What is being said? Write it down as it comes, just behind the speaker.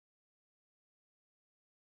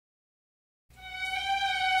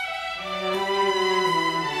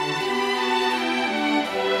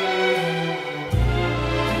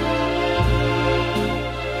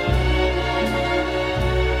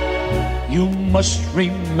must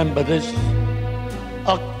remember this: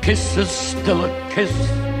 a kiss is still a kiss,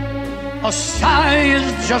 a sigh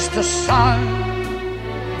is just a sigh.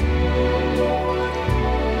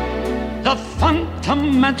 The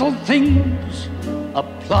fundamental things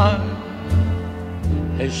apply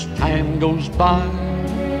as time goes by.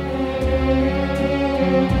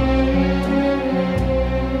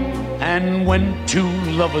 And when two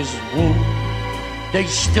lovers woo, they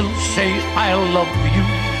still say I love you,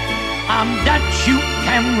 on that you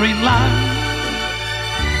can rely.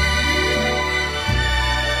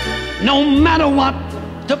 No matter what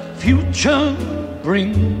the future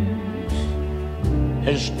brings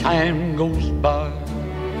as time goes by.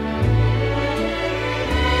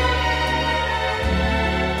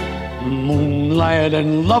 Moonlight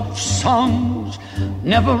and love songs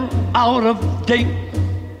never out of date,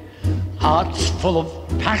 hearts full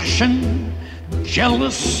of passion,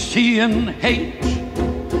 jealousy and hate.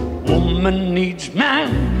 Woman needs man,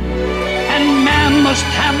 and man must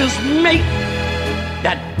have his mate,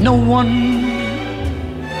 that no one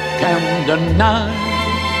can deny.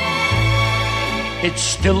 It's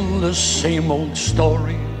still the same old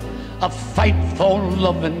story, a fight for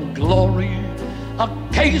love and glory, a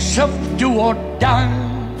case of do or die.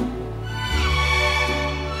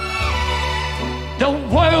 The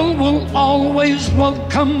world will always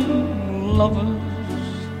welcome lovers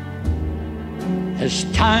as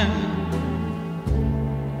time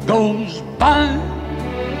goes by.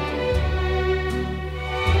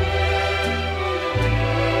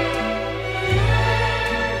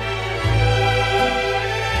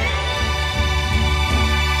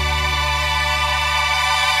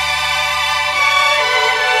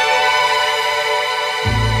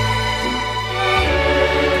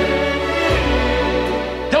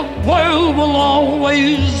 The world will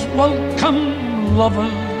always welcome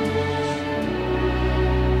lovers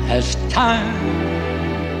as time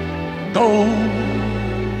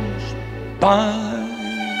goes by.